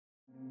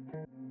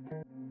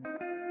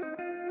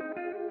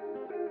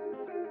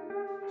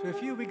So a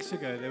few weeks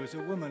ago, there was a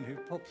woman who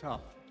popped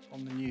up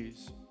on the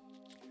news,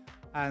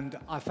 and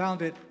I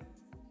found it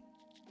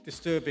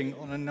disturbing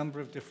on a number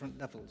of different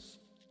levels.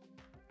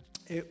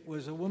 It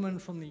was a woman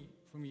from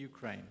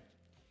Ukraine,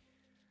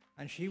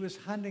 and she was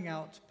handing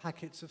out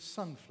packets of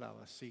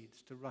sunflower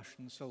seeds to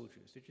Russian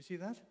soldiers. Did you see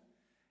that?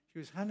 She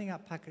was handing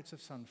out packets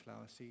of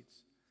sunflower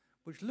seeds,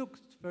 which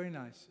looked very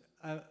nice,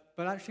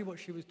 but actually what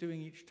she was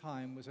doing each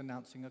time was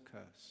announcing a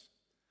curse.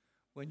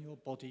 When your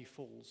body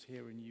falls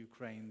here in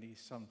Ukraine, these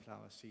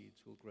sunflower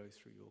seeds will grow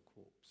through your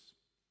corpse.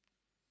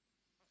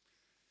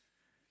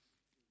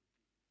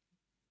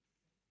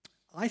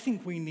 I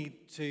think we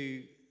need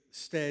to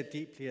stare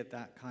deeply at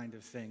that kind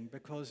of thing,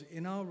 because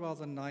in our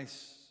rather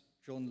nice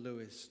John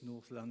Lewis,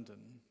 North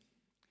London,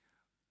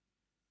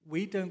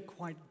 we don't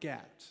quite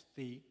get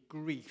the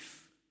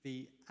grief,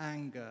 the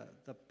anger,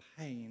 the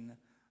pain,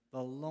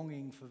 the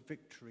longing for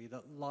victory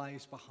that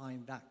lies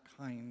behind that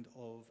kind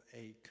of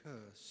a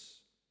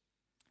curse.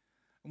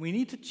 And we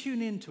need to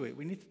tune into it.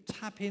 We need to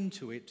tap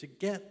into it to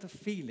get the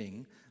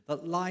feeling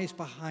that lies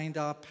behind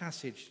our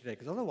passage today.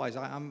 Because otherwise,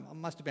 I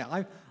must admit,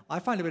 I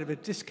find a bit of a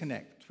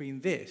disconnect between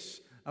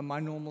this and my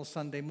normal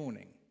Sunday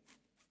morning.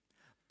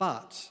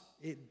 But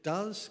it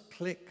does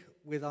click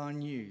with our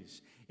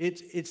news.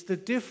 It's the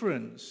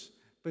difference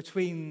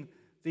between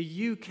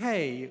the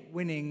UK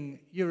winning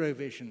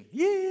Eurovision,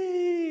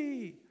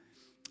 yay,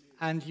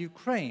 and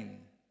Ukraine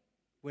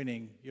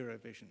winning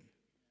Eurovision.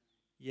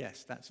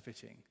 Yes, that's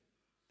fitting.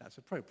 That's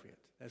appropriate.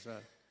 There's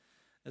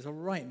a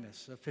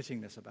rightness, a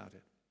fittingness about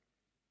it.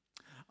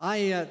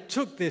 I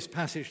took this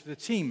passage to the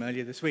team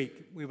earlier this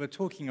week. We were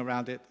talking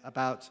around it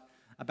about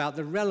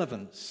the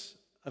relevance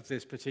of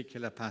this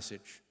particular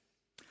passage.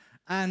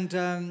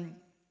 And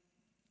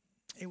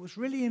it was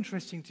really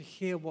interesting to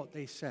hear what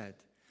they said.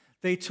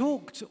 They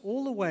talked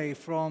all the way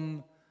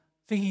from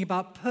thinking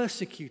about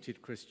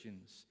persecuted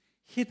Christians,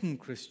 hidden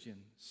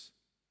Christians,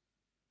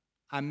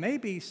 and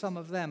maybe some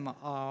of them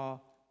are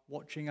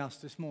watching us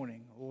this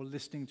morning or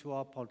listening to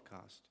our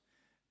podcast,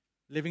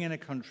 living in a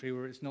country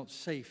where it's not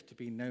safe to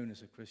be known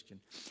as a Christian.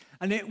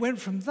 And it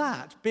went from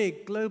that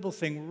big global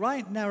thing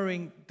right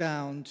narrowing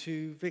down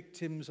to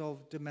victims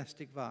of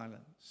domestic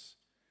violence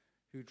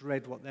who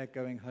dread what they're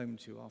going home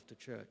to after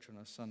church on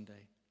a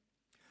Sunday.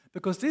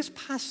 Because this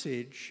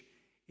passage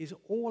is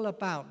all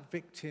about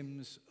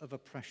victims of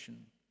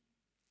oppression.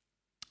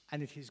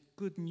 And it is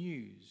good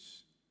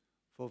news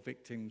for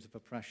victims of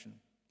oppression.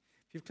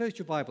 If you've closed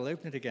your Bible,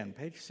 open it again,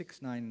 page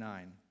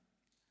 699.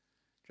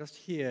 Just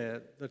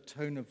hear the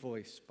tone of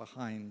voice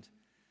behind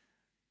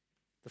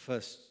the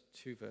first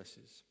two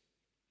verses.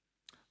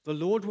 The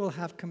Lord will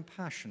have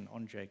compassion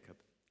on Jacob.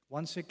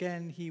 Once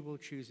again, he will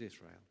choose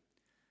Israel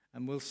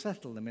and will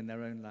settle them in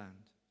their own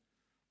land.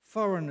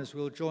 Foreigners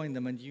will join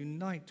them and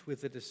unite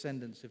with the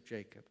descendants of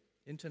Jacob.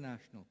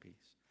 International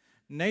peace.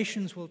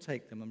 Nations will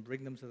take them and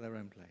bring them to their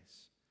own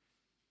place.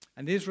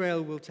 And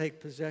Israel will take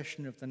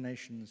possession of the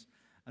nations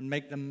and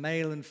make them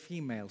male and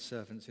female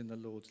servants in the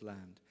Lord's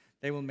land.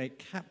 They will make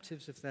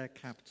captives of their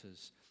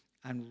captors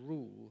and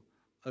rule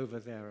over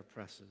their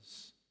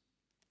oppressors.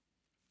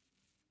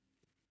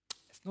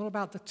 It's not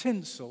about the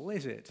tinsel,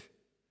 is it?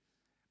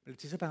 But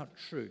it is about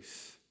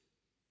truth.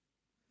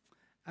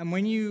 And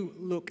when you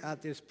look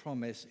at this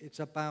promise, it's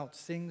about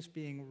things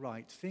being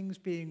right, things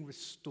being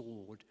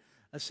restored,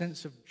 a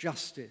sense of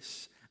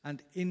justice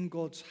and in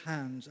God's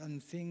hands,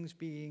 and things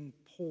being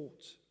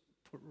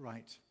put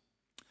right.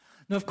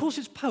 Now, of course,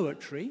 it's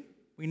poetry.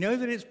 We know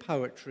that it's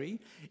poetry.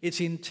 It's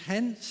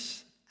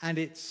intense and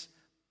it's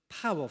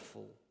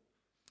powerful.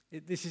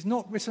 This is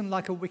not written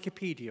like a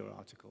Wikipedia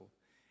article.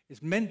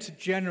 It's meant to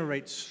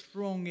generate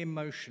strong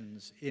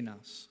emotions in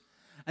us.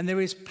 And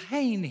there is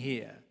pain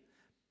here,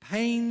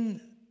 pain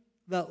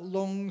that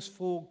longs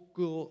for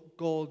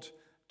God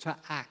to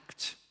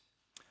act.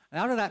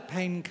 And out of that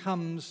pain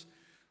comes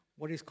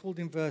what is called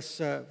in verse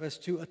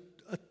 2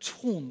 a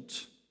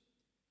taunt.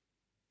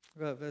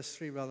 Verse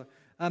 3, rather.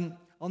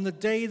 On the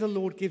day the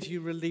Lord gives you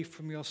relief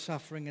from your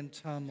suffering and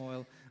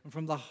turmoil and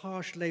from the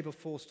harsh labor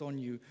forced on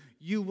you,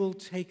 you will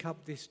take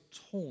up this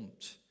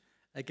taunt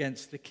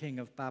against the king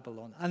of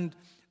Babylon. And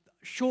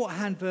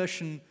shorthand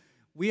version,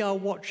 we are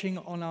watching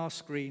on our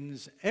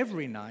screens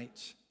every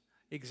night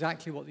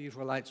exactly what the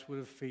Israelites would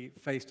have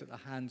faced at the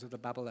hands of the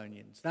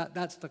Babylonians.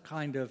 That's the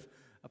kind of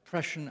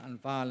oppression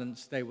and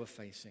violence they were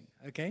facing,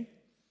 okay?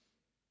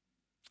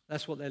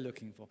 That's what they're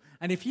looking for.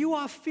 And if you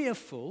are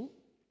fearful,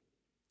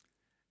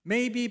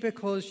 maybe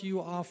because you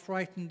are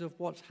frightened of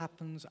what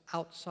happens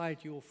outside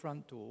your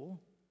front door,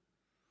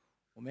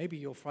 or maybe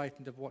you're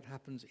frightened of what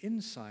happens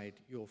inside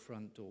your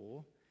front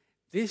door,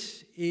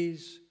 this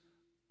is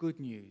good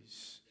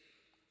news.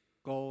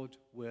 God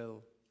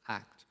will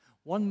act.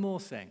 One more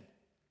thing.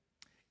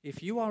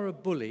 If you are a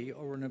bully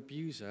or an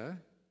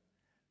abuser,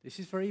 this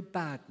is very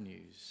bad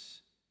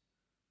news,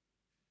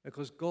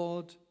 because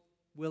God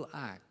will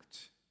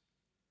act,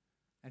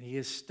 and he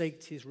has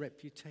staked his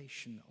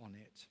reputation on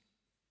it.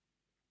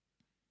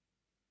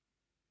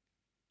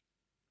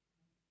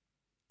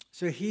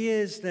 So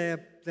here's their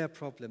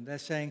problem. They're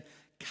saying,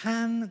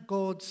 Can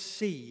God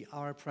see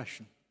our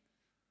oppression?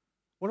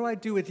 What do I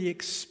do with the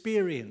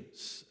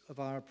experience of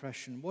our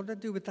oppression? What do I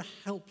do with the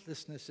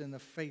helplessness in the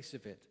face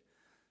of it?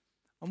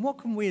 And what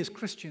can we as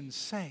Christians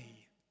say,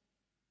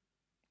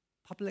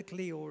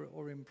 publicly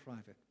or in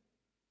private?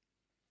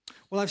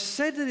 Well, I've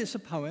said that it's a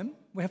poem.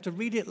 We have to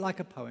read it like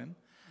a poem.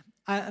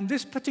 And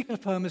this particular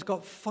poem has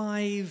got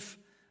 5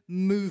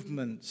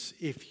 movements,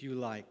 if you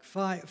like,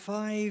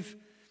 five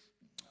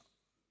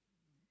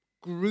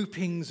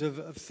groupings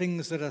of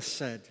things that are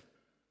said.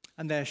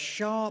 And they're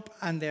sharp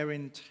and they're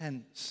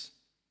intense.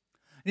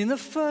 And in the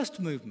first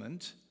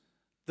movement,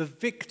 the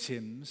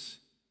victims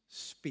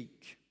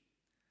speak.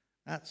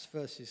 That's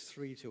verses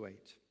 3 to 8.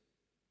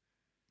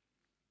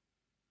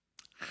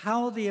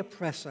 How the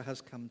oppressor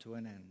has come to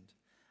an end.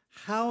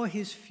 How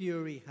his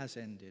fury has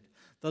ended.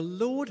 The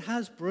Lord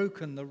has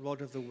broken the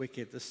rod of the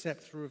wicked, the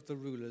scepter of the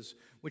rulers,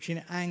 which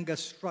in anger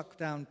struck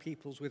down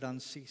peoples with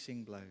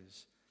unceasing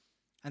blows,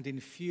 and in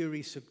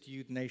fury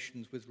subdued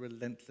nations with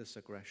relentless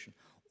aggression.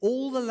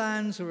 All the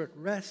lands are at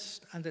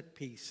rest and at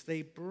peace.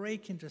 They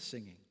break into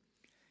singing.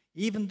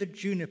 Even the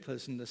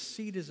junipers and the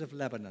cedars of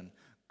Lebanon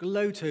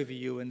gloat over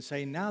you and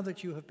say, now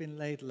that you have been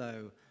laid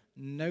low,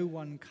 no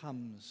one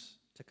comes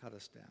to cut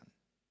us down.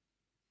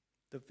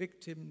 The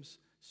victims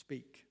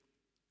speak.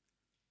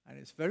 And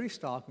it's very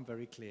stark and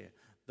very clear.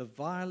 The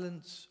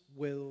violence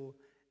will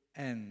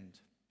end.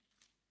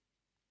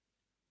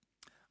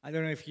 I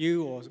don't know if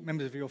you or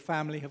members of your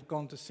family have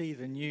gone to see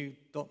the new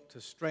Doctor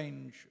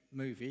Strange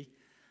movie.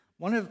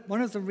 One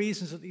of the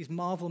reasons that these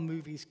Marvel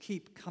movies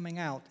keep coming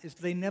out is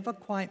they never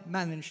quite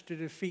manage to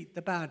defeat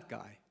the bad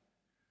guy.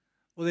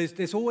 Well,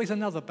 there's always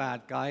another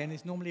bad guy, and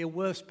it's normally a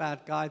worse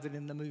bad guy than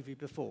in the movie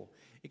before.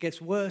 It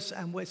gets worse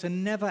and worse. It's a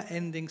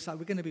never-ending cycle.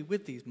 We're going to be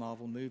with these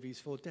Marvel movies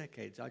for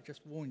decades, I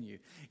just warn you.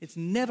 It's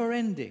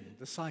never-ending,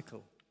 the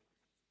cycle.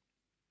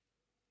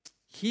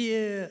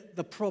 Here,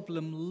 the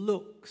problem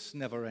looks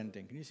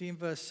never-ending. Can you see in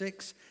verse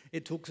 6?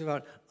 It talks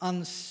about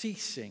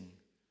unceasing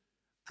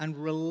and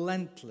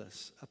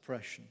relentless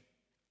oppression.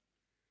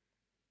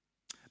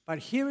 But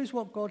here is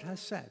what God has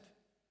said.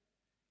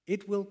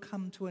 It will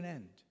come to an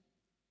end.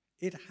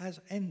 It has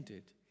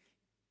ended.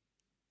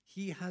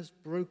 He has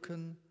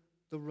broken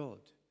the rod.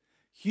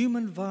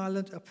 Human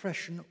violent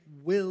oppression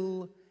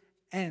will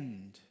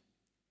end.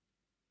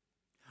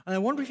 And I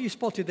wonder if you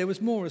spotted there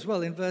was more as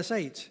well in verse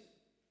 8.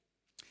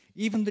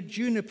 Even the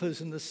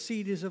junipers and the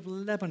cedars of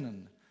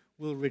Lebanon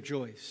will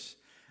rejoice.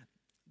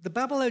 The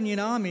Babylonian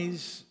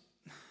armies,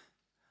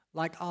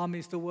 like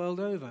armies the world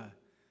over,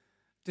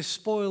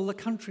 despoil the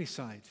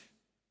countryside.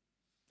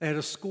 They had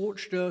a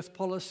scorched earth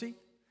policy.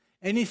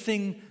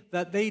 Anything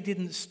that they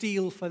didn't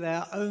steal for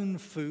their own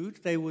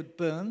food, they would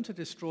burn to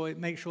destroy it,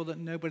 make sure that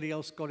nobody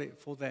else got it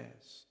for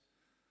theirs.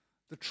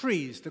 The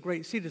trees, the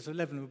great cedars of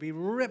Lebanon, would be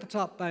ripped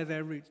up by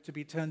their roots to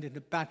be turned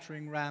into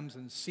battering rams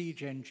and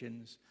siege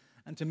engines,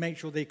 and to make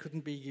sure they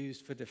couldn't be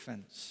used for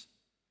defense.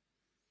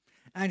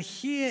 And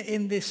here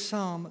in this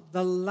psalm,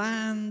 the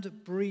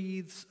land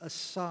breathes a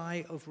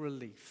sigh of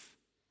relief.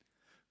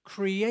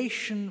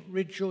 Creation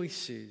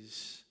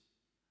rejoices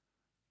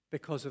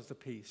because of the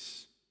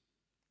peace.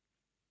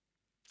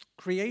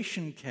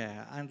 Creation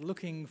care and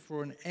looking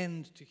for an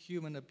end to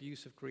human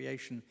abuse of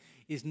creation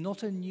is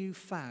not a new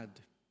fad.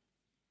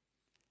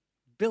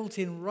 Built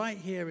in right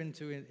here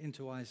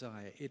into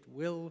Isaiah, it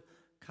will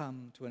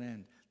come to an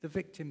end. The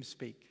victims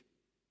speak.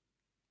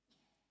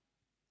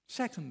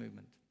 Second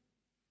movement.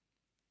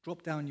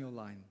 Drop down your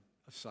line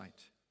of sight.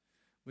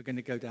 We're going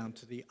to go down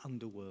to the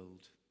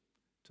underworld,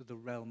 to the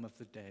realm of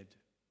the dead.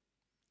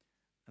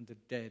 And the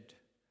dead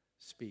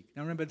speak.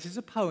 Now remember, this is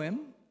a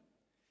poem,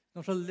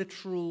 not a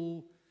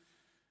literal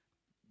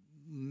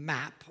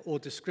map or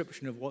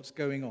description of what's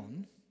going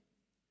on.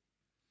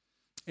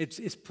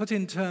 It's put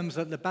in terms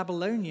that the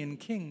Babylonian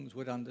kings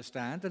would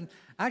understand. And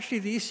actually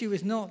the issue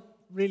is not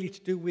really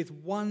to do with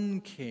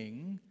one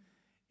king.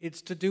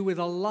 It's to do with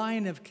a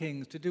line of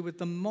kings, to do with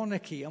the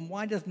monarchy. And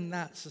why doesn't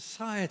that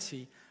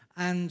society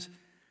and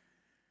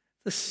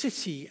the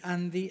city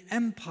and the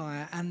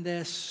empire and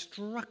their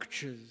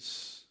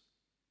structures?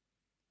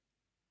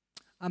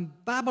 And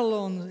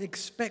Babylon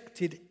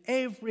expected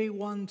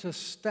everyone to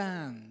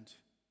stand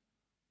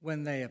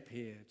when they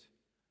appeared.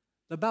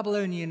 The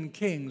Babylonian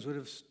kings would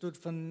have stood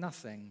for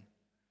nothing.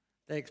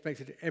 They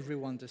expected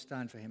everyone to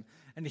stand for him.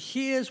 And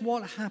here's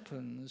what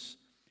happens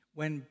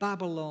when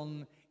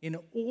Babylon, in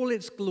all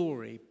its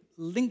glory,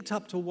 linked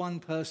up to one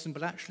person,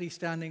 but actually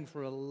standing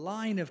for a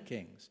line of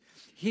kings.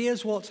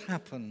 Here's what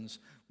happens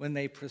when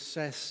they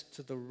process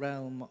to the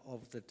realm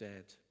of the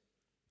dead.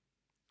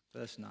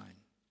 Verse 9.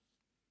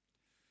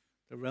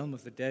 The realm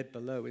of the dead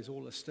below is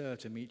all astir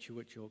to meet you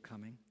at your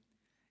coming.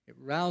 It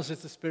rouses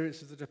the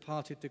spirits of the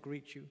departed to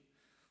greet you.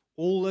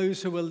 All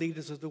those who were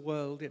leaders of the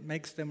world, it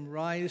makes them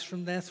rise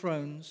from their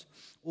thrones.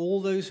 All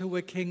those who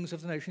were kings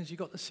of the nations. You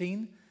got the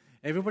scene?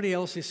 Everybody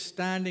else is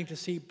standing to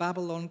see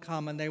Babylon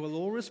come, and they will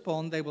all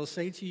respond. They will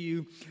say to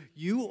you,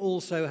 you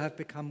also have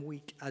become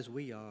weak as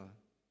we are.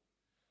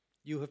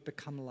 You have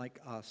become like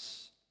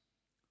us.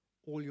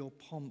 All your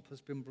pomp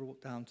has been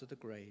brought down to the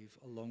grave,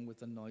 along with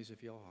the noise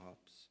of your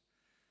harps.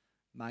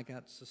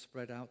 Maggots are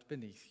spread out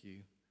beneath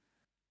you,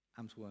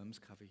 and worms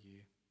cover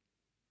you.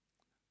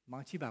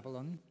 Mighty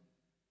Babylon,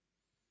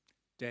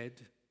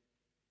 dead,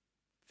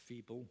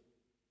 feeble,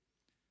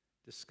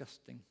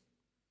 disgusting.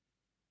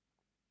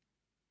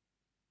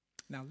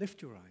 Now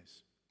lift your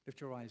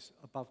eyes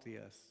above the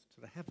earth to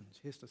the heavens.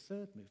 Here's the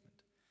third movement.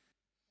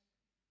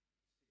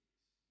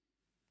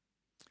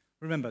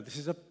 Remember, this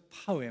is a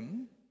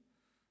poem,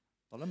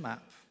 not a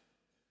map,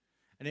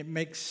 and it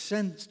makes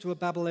sense to a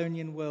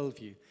Babylonian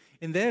worldview.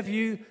 In their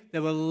view,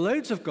 there were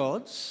loads of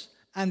gods,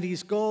 and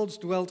these gods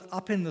dwelt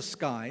up in the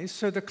skies,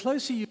 so the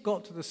closer you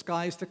got to the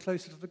skies, the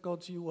closer to the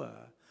gods you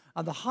were.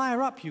 And the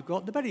higher up you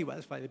got, the better you were.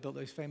 That's why they built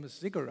those famous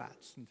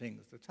ziggurats and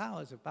things, the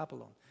towers of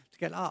Babylon, to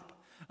get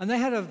up. And they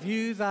had a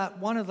view that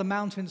one of the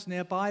mountains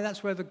nearby,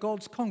 that's where the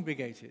gods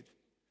congregated.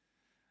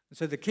 And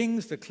so the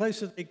kings, the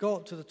closer they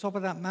got to the top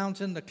of that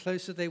mountain, the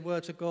closer they were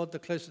to God, the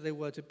closer they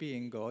were to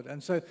being God.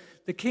 And so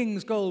the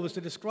king's goal was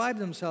to describe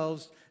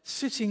themselves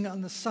sitting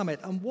on the summit.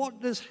 And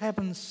what does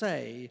heaven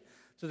say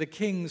to the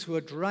kings who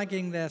are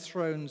dragging their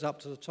thrones up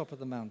to the top of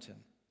the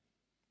mountain?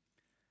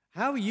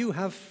 How you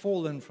have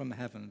fallen from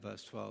heaven,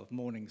 verse 12,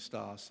 morning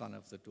star, son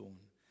of the dawn.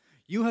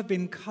 You have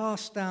been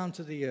cast down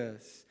to the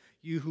earth,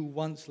 you who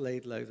once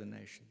laid low the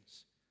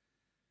nations.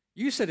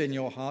 You said in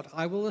your heart,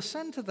 I will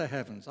ascend to the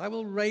heavens. I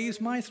will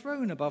raise my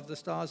throne above the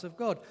stars of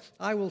God.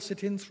 I will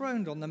sit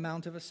enthroned on the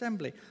Mount of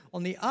Assembly,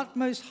 on the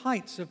utmost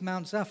heights of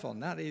Mount Zaphon.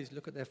 That is,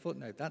 look at their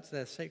footnote, that's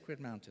their sacred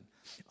mountain.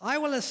 I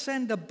will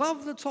ascend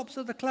above the tops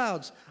of the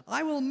clouds.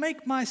 I will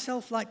make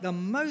myself like the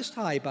Most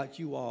High, but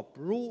you are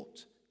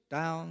brought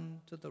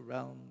down to the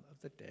realm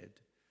of the dead,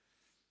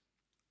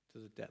 to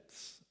the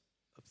depths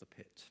of the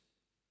pit.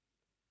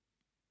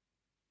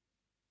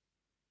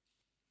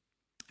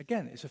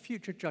 Again, it's a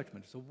future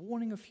judgment. It's a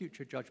warning of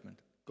future judgment.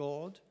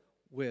 God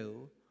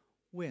will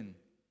win.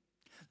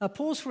 Now,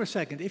 pause for a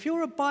second. If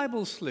you're a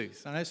Bible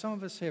sleuth, I know some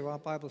of us here are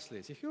Bible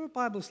sleuths. If you're a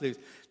Bible sleuth,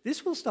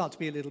 this will start to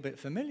be a little bit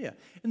familiar.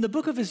 In the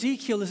book of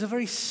Ezekiel, there's a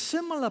very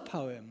similar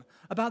poem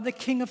about the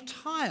king of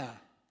Tyre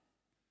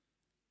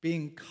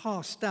being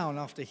cast down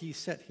after he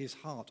set his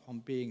heart on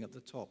being at the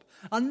top.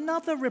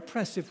 Another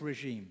repressive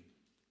regime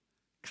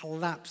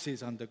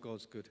collapses under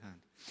God's good hand.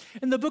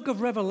 In the book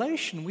of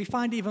Revelation, we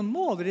find even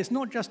more, that it's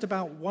not just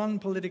about one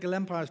political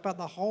empire, it's about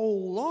the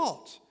whole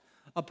lot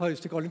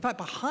opposed to God. In fact,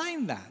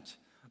 behind that,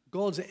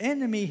 God's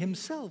enemy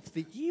himself,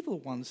 the evil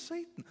one,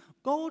 Satan.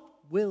 God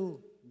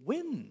will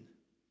win.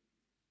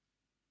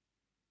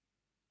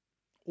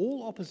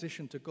 All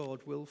opposition to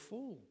God will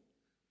fall.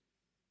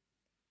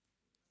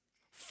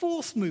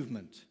 Fourth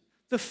movement,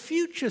 the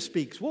future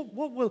speaks. What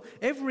will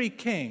every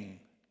king,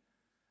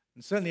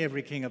 and certainly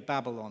every king of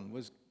Babylon,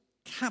 was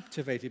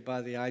captivated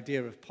by the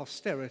idea of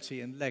posterity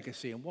and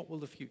legacy, and what will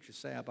the future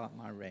say about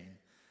my reign?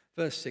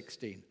 Verse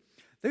 16,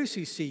 those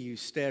who see you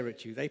stare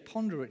at you, they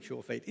ponder at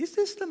your fate. Is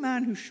this the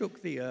man who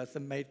shook the earth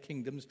and made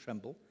kingdoms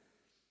tremble?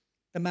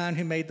 The man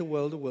who made the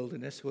world a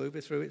wilderness, who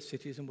overthrew its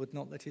cities and would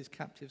not let his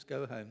captives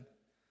go home?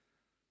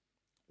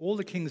 All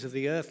the kings of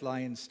the earth lie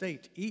in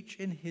state, each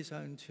in his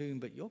own tomb,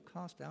 but you're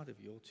cast out of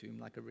your tomb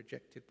like a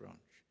rejected branch.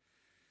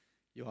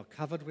 You are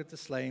covered with the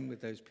slain,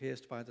 with those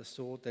pierced by the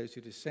sword, those who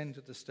descend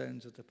to the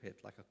stones of the pit,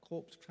 like a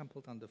corpse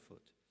trampled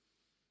underfoot.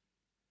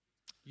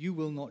 You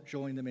will not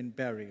join them in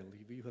burial.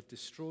 You have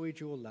destroyed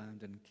your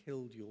land and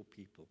killed your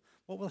people.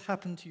 What will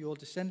happen to your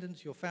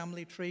descendants, your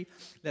family tree?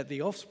 Let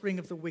the offspring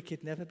of the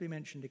wicked never be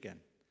mentioned again.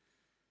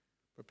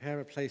 Prepare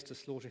a place to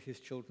slaughter his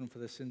children for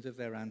the sins of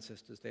their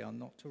ancestors. They are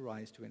not to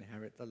rise to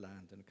inherit the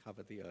land and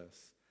cover the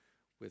earth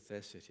with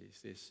their cities.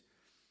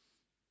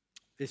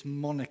 This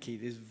monarchy,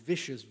 this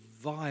vicious,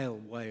 vile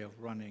way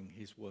of running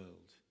his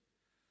world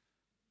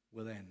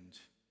will end.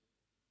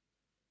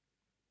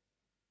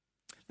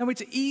 Now,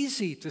 it's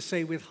easy to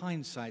say with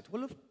hindsight,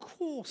 well, of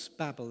course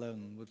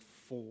Babylon would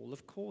fall.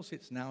 Of course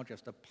it's now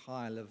just a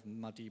pile of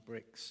muddy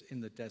bricks in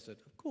the desert.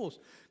 Of course,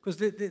 because,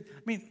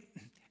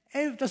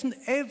 doesn't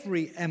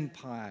every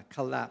empire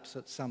collapse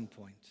at some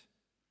point?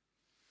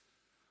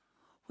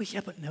 Well,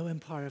 yeah, but no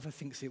empire ever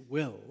thinks it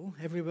will.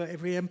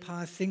 Every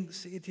empire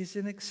thinks it is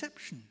an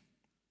exception.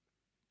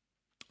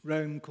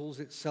 Rome calls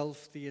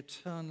itself the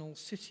eternal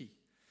city.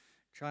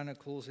 China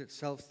calls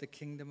itself the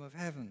kingdom of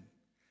heaven.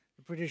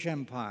 The British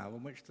Empire,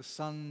 on which the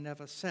sun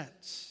never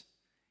sets.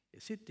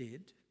 Yes, it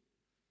did.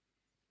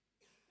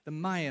 The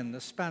Mayan,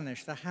 the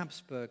Spanish, the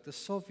Habsburg, the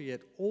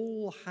Soviet,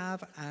 all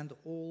have and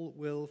all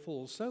will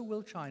fall. So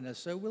will China,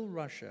 so will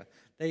Russia.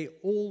 They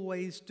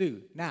always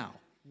do. Now,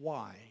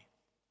 why?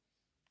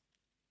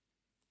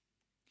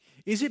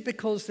 Is it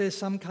because there's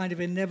some kind of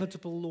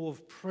inevitable law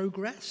of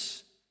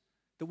progress,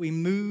 that we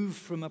move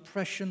from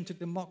oppression to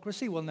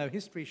democracy? Well, no,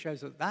 history shows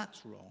that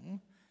that's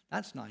wrong.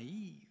 That's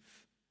naive.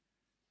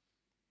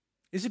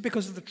 Is it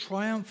because of the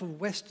triumph of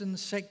Western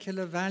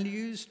secular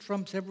values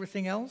trumps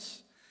everything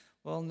else?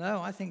 Well,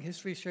 no, I think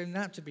history's shown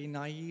that to be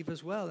naive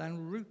as well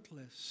and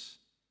rootless.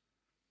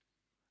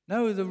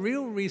 No, the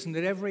real reason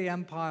that every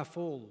empire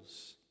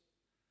falls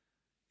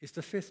is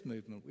the fifth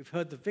movement. We've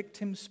heard the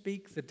victims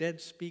speak, the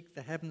dead speak,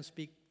 the heavens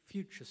speak,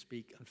 future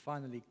speak, and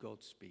finally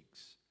God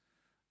speaks.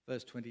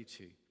 Verse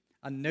 22.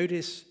 And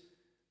notice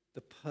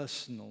the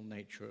personal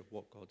nature of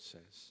what God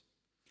says.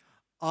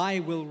 I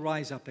will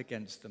rise up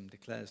against them,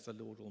 declares the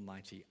Lord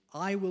Almighty.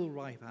 I will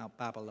wipe out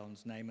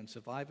Babylon's name and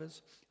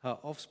survivors, her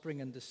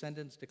offspring and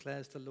descendants,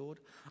 declares the Lord.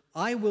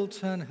 I will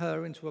turn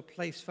her into a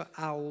place for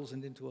owls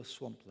and into a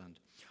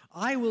swampland.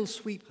 I will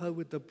sweep her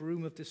with the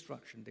broom of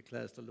destruction,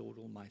 declares the Lord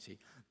Almighty.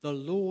 The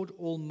Lord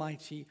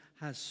Almighty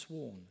has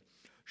sworn.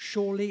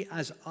 Surely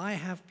as I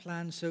have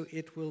planned, so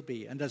it will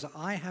be, and as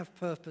I have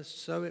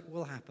purposed, so it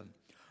will happen.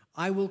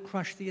 I will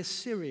crush the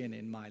Assyrian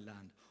in my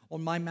land.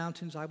 On my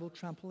mountains I will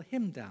trample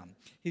him down.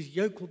 His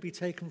yoke will be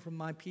taken from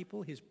my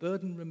people, his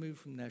burden removed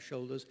from their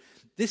shoulders.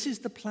 This is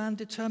the plan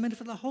determined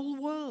for the whole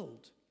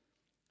world.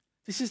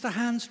 This is the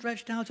hand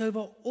stretched out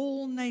over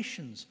all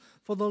nations.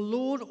 For the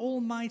Lord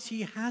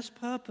Almighty has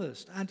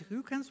purposed, and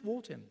who can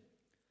thwart him?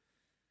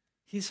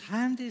 His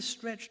hand is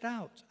stretched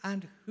out,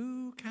 and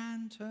who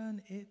can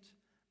turn it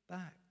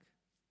back?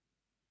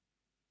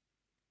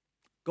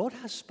 God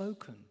has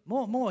spoken.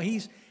 More.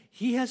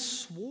 He has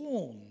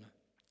sworn.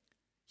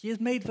 He has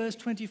made, verse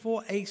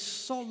 24, a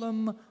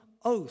solemn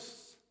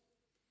oath.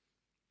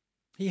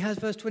 He has,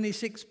 verse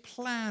 26,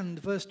 planned,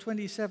 verse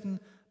 27,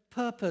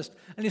 purposed.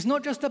 And it's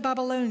not just the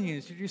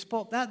Babylonians. Did you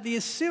spot that? The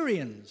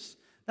Assyrians.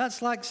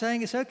 That's like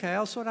saying, it's okay,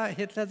 I'll sort out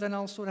Hitler, then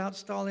I'll sort out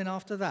Stalin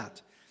after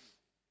that.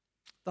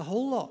 The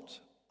whole lot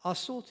are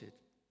sorted.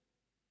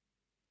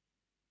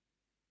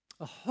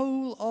 The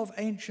whole of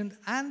ancient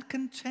and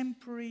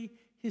contemporary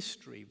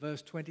history,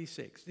 verse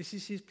 26. This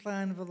is his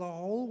plan for the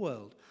whole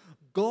world.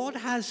 God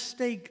has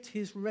staked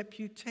his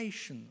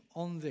reputation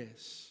on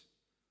this,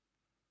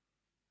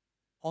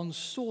 on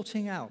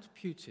sorting out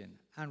Putin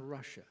and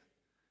Russia.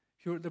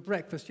 If you were at the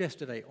breakfast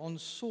yesterday, on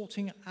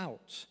sorting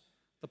out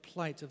the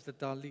plight of the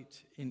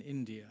Dalit in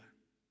India.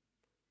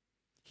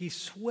 He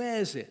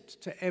swears it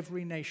to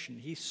every nation.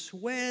 He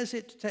swears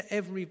it to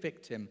every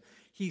victim.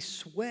 He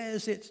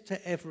swears it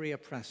to every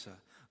oppressor.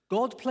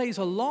 God plays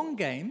a long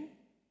game,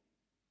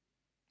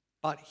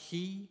 but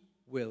he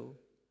will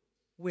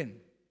win.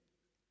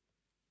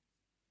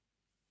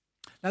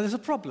 Now, there's a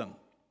problem.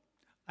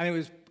 And it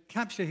was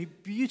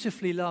captured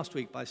beautifully last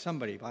week by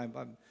somebody.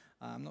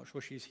 I'm not sure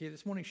she's here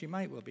this morning. She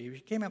might well be. She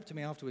came up to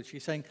me afterwards.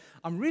 She's saying,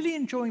 I'm really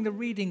enjoying the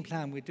reading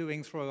plan we're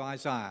doing through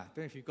Isaiah. I don't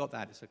know if you've got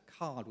that. It's a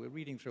card. We're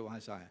reading through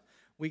Isaiah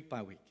week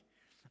by week.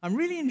 I'm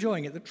really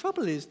enjoying it. The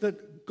trouble is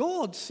that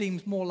God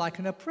seems more like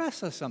an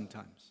oppressor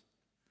sometimes.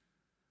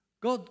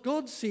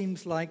 God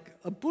seems like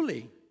a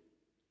bully.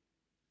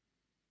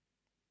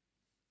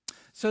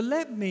 So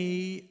let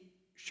me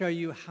show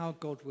you how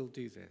God will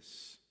do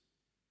this.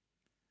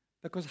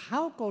 Because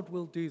how God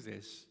will do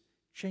this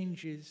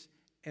changes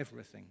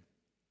everything.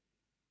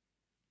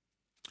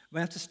 We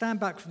have to stand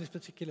back from this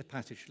particular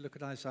passage to look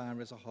at Isaiah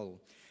as a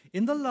whole.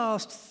 In the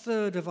last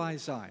third of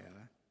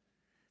Isaiah,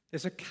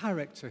 there's a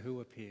character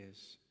who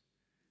appears,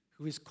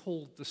 who is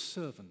called the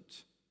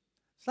servant.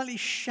 Slightly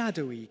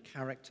shadowy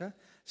character.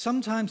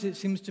 Sometimes it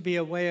seems to be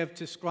a way of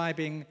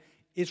describing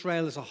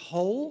Israel as a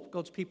whole,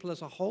 God's people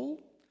as a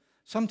whole.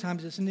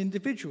 Sometimes it's an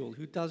individual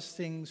who does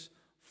things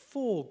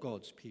for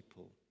God's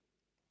people.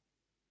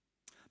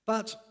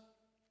 But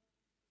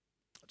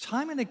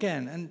time and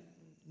again, and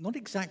not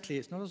exactly,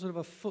 it's not a sort of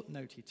a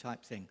footnotey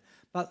type thing,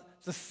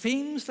 but the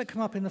themes that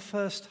come up in the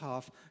first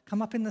half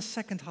come up in the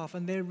second half,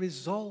 and they're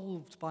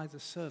resolved by the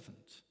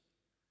servant.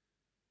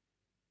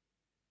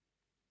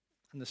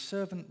 And the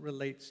servant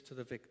relates to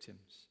the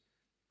victims.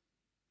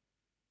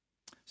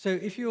 So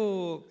if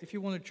you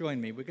want to join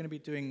me, we're going to be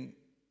doing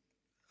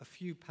a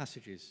few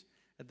passages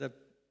at the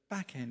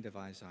back end of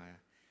Isaiah.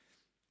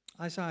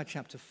 Isaiah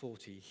chapter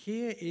 40.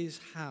 Here is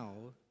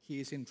how he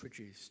is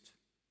introduced.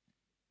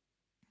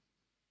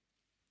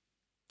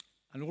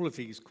 And all of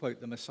these quote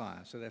the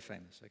Messiah, so they're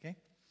famous, okay?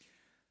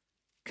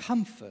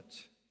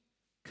 Comfort,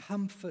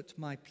 comfort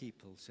my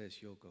people,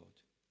 says your God.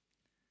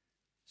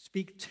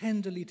 Speak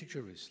tenderly to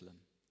Jerusalem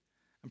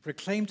and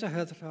proclaim to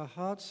her that her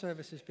hard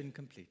service has been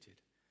completed,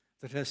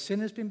 that her sin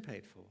has been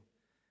paid for,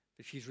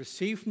 that she's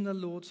received from the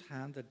Lord's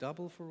hand the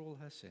double for all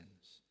her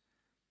sins.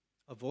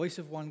 A voice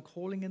of one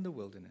calling in the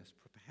wilderness,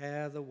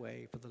 prepare the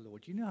way for the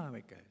Lord. You know how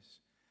it goes.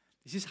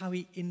 This is how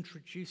he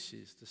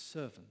introduces the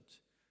servant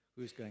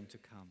who is going to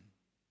come.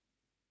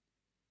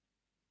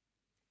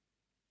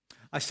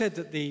 I said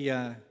that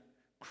the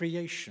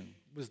creation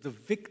was the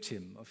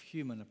victim of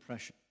human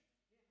oppression.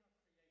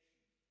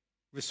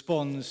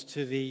 Responds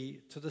to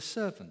the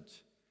servant.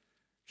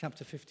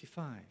 Chapter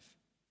 55,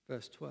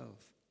 verse 12.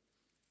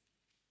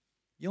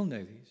 You'll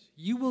know these.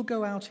 You will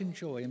go out in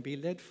joy and be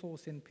led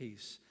forth in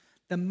peace.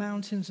 The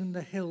mountains and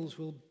the hills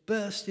will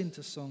burst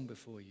into song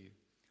before you.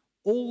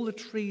 All the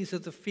trees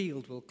of the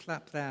field will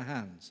clap their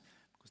hands,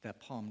 because they're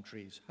palm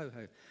trees. Ho,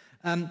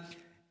 ho.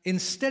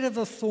 Instead of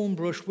the thorn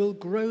bush will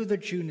grow the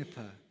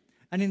juniper,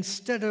 and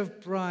instead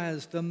of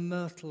briars the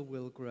myrtle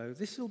will grow.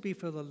 This will be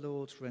for the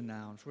Lord's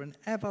renown, for an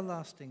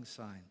everlasting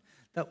sign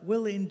that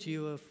will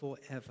endure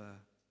forever.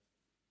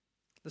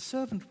 The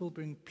servant will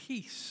bring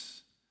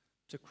peace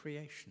to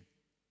creation.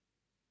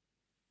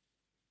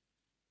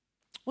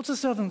 What's the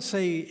servant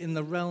say in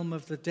the realm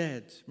of the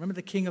dead? Remember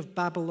the king of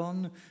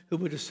Babylon who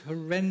was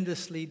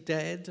horrendously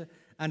dead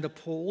and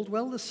appalled?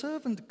 Well, the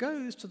servant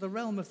goes to the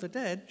realm of the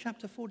dead,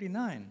 chapter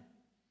 49,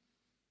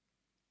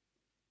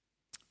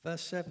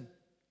 verse 7.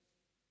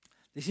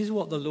 This is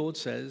what the Lord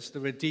says,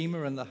 the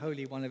Redeemer and the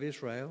Holy One of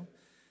Israel,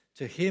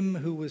 to him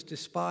who was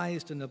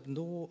despised and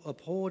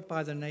abhorred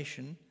by the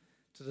nation,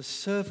 to the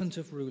servant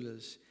of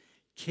rulers,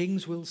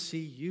 kings will see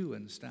you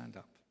and stand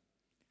up.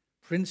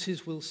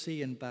 Princes will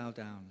see and bow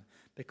down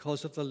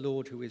because of the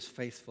Lord who is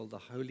faithful, the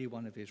Holy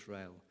One of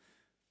Israel,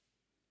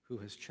 who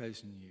has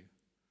chosen you.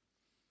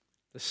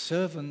 The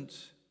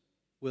servant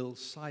will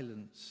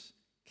silence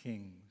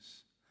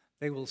kings.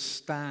 They will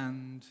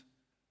stand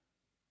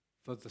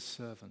for the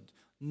servant,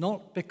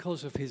 not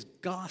because of his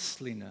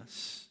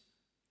ghastliness,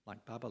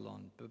 like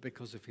Babylon, but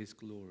because of his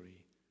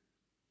glory.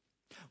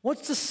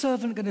 What's the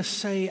servant going to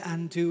say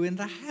and do in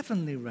the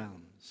heavenly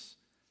realms?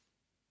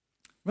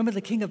 Remember,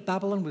 the king of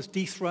Babylon was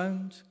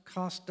dethroned,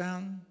 cast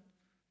down,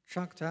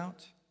 chucked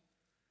out.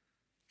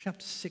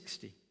 Chapter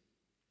 60,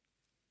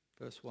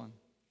 verse 1.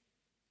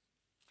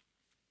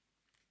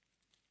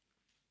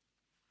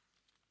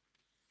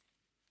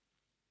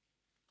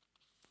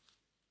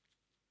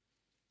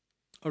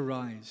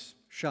 Arise,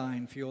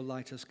 shine, for your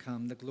light has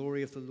come. The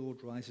glory of the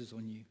Lord rises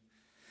on you.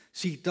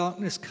 See,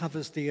 darkness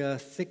covers the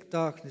earth, thick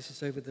darkness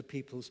is over the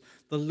peoples.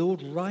 The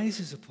Lord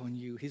rises upon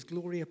you, his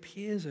glory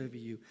appears over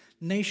you.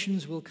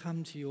 Nations will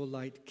come to your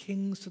light,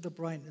 kings to the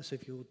brightness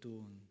of your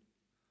dawn.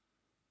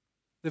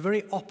 The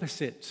very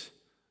opposite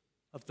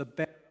of the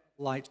bearer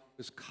of light who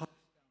was cast down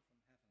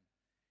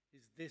from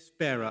heaven is this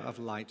bearer of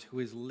light who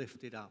is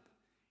lifted up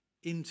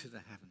into the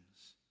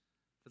heavens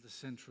for the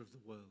center of the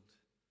world.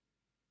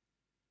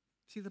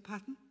 See the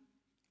pattern?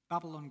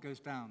 Babylon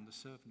goes down, the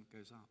servant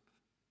goes up.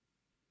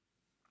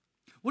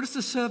 What does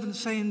the servant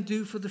say and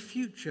do for the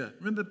future?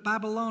 Remember,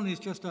 Babylon is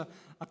just a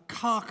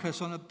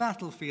carcass on a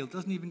battlefield,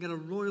 doesn't even get a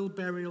royal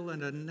burial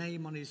and a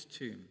name on his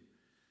tomb.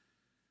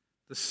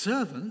 The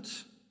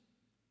servant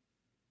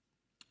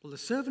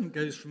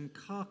goes from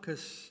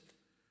carcass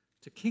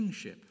to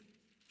kingship.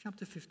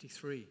 Chapter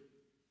 53,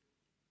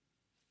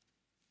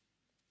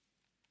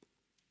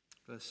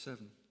 verse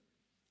 7.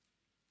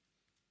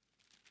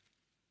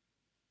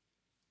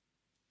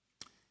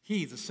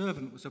 He, the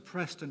servant, was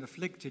oppressed and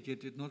afflicted, yet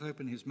did not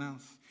open his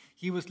mouth.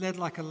 He was led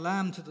like a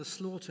lamb to the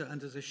slaughter,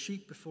 and as a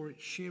sheep before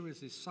its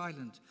shearers is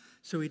silent,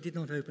 so he did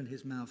not open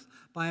his mouth.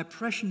 By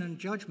oppression and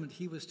judgment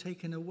he was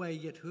taken away,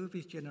 yet who of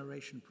his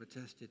generation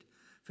protested?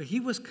 For he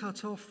was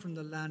cut off from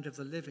the land of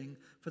the living.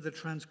 For the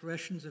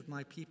transgressions of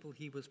my people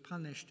he was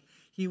punished.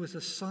 He was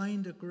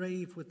assigned a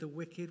grave with the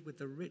wicked, with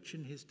the rich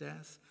in his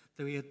death,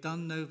 though he had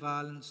done no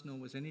violence, nor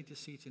was any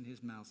deceit in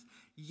his mouth.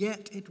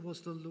 Yet it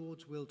was the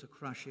Lord's will to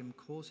crush him,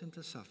 cause him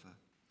to suffer.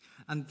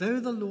 And though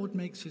the Lord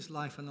makes his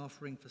life an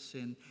offering for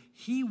sin,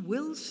 he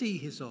will see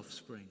his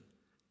offspring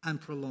and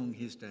prolong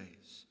his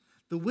days.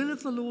 The will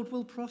of the Lord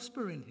will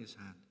prosper in his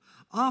hand.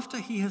 After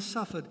he has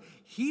suffered,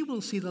 he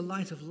will see the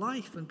light of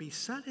life and be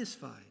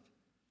satisfied.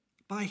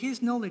 By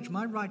his knowledge,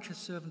 my righteous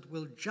servant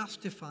will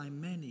justify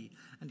many,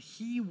 and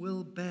he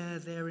will bear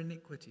their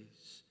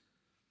iniquities.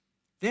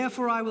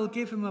 Therefore, I will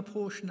give him a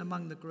portion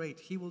among the great.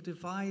 He will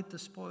divide the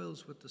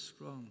spoils with the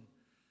strong,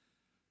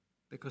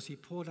 because he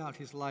poured out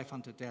his life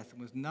unto death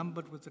and was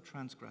numbered with the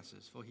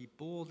transgressors, for he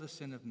bore the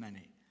sin of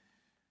many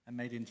and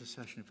made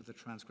intercession for the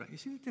transgressors. You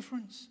see the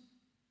difference?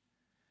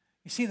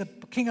 You see, the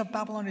king of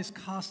Babylon is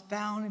cast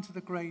down into the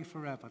grave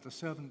forever. The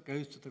servant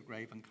goes to the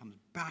grave and comes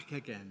back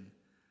again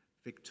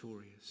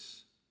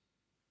victorious.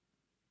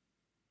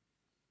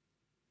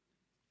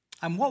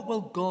 And what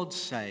will God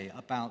say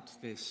about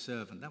this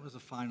servant? That was the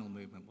final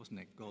movement,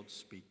 wasn't it? God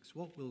speaks.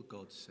 What will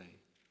God say?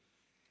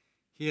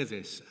 Hear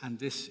this, and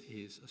this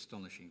is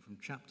astonishing, from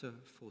chapter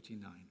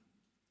 49,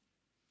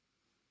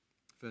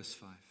 verse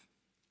 5.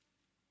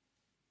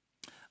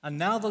 And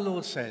now the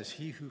Lord says,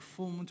 he who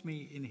formed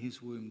me in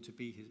his womb to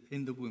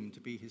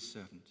be his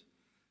servant,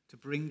 to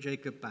bring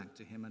Jacob back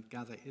to him and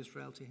gather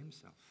Israel to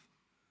himself.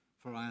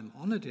 For I am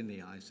honored in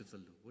the eyes of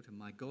the Lord, and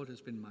my God has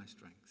been my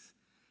strength.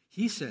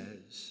 He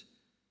says,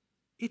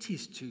 it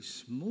is too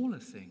small a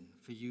thing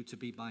for you to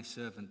be my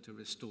servant to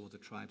restore the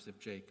tribes of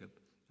Jacob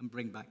and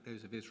bring back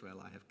those of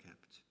Israel I have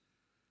kept.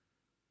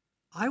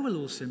 I will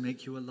also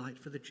make you a light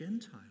for the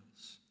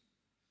Gentiles,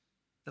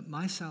 that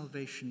my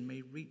salvation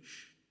may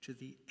reach to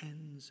the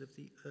ends of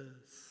the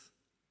earth.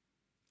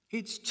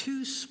 It's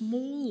too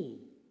small.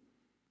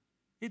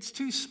 It's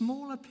too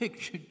small a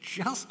picture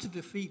just to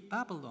defeat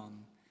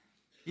Babylon.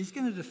 He's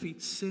going to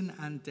defeat sin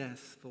and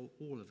death for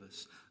all of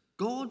us.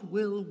 God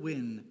will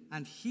win,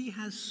 and he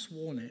has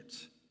sworn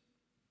it.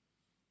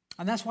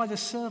 And that's why the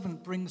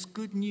servant brings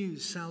good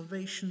news,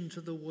 salvation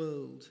to the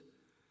world.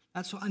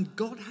 And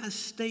God has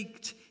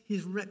staked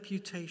his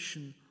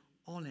reputation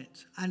on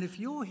it. And if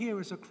you're here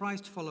as a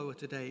Christ follower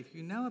today, if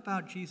you know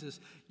about Jesus,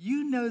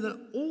 you know that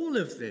all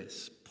of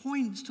this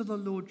points to the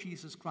Lord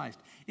Jesus Christ.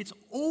 It's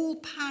all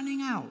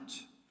panning out.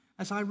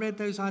 As I read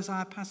those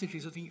Isaiah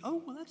passages, I think,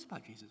 oh, well, that's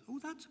about Jesus. Oh,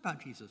 that's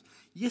about Jesus.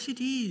 Yes, it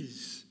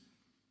is.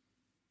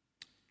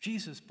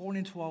 Jesus, born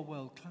into our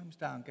world, climbs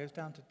down, goes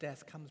down to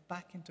death, comes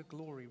back into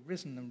glory,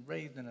 risen and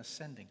raised and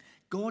ascending.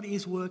 God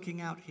is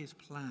working out his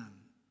plan.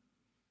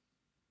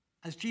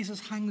 As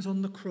Jesus hangs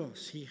on the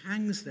cross, he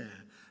hangs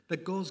there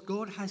because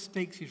God has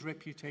staked his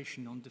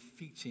reputation on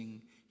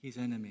defeating his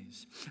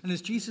enemies. And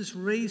as Jesus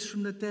raised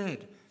from the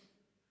dead,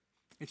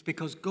 it's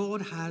because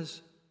God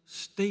has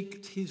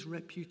staked his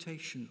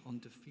reputation on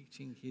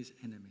defeating his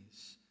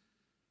enemies.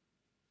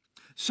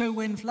 So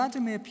when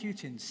Vladimir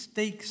Putin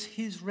stakes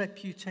his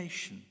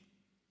reputation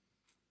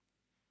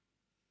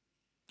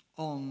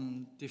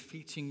on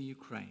defeating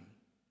Ukraine,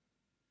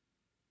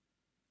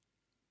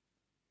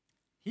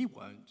 he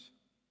won't.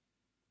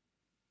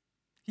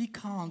 He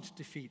can't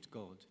defeat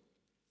God.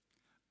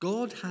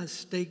 God has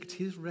staked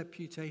his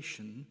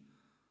reputation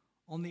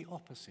on the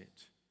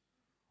opposite,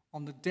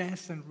 on the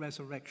death and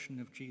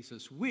resurrection of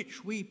Jesus,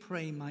 which we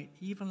pray might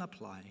even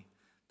apply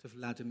to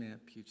Vladimir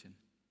Putin.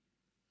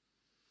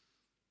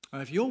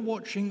 If you're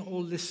watching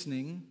or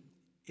listening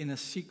in a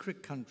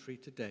secret country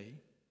today,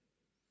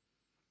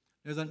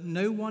 know that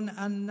no one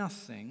and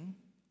nothing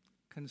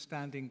can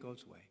stand in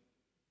God's way.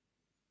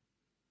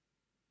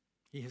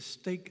 He has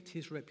staked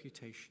his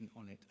reputation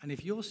on it. And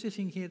if you're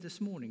sitting here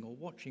this morning or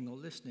watching or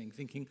listening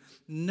thinking,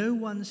 no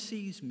one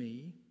sees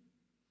me,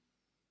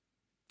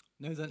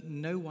 know that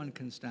no one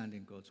can stand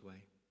in God's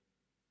way.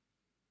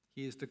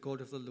 He is the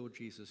God of the Lord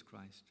Jesus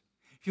Christ.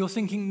 If you're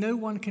thinking, no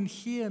one can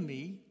hear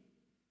me,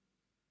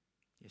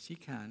 yes, he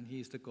can. He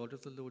is the God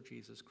of the Lord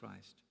Jesus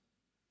Christ.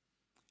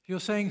 If you're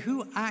saying,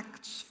 who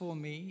acts for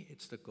me?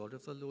 It's the God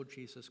of the Lord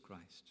Jesus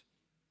Christ.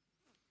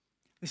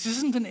 This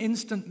isn't an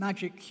instant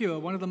magic cure.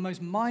 One of the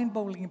most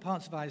mind-boggling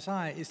parts of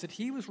Isaiah is that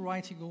he was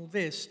writing all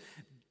this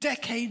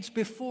decades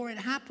before it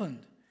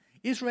happened.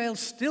 Israel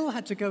still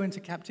had to go into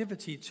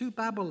captivity to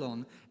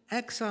Babylon,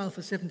 exile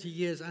for 70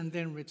 years, and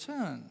then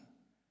return.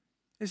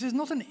 This is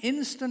not an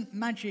instant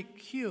magic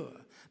cure,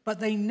 but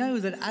they know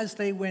that as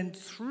they went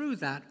through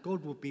that,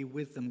 God would be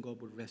with them,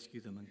 God would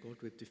rescue them, and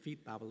God would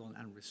defeat Babylon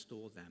and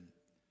restore them.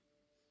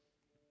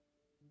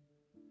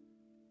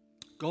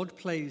 God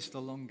plays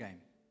the long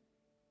game,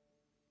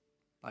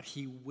 but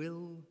he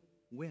will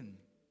win.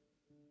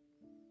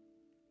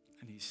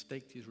 And he's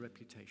staked his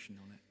reputation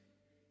on it.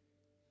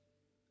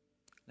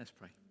 Let's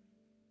pray.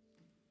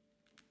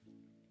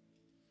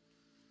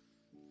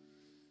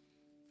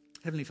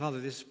 Heavenly Father,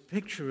 this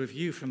picture of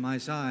you from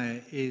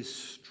Isaiah is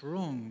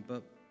strong,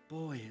 but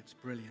boy, it's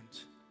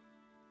brilliant.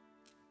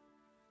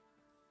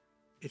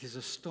 It is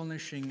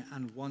astonishing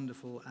and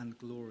wonderful and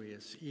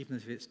glorious, even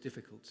if it's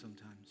difficult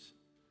sometimes.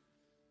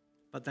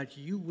 But that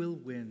you will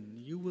win,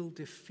 you will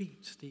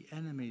defeat the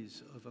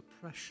enemies of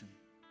oppression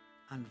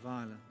and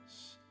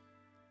violence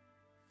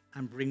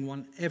and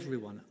bring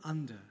everyone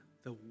under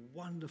the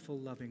wonderful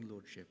loving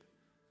lordship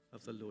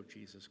of the Lord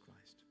Jesus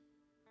Christ.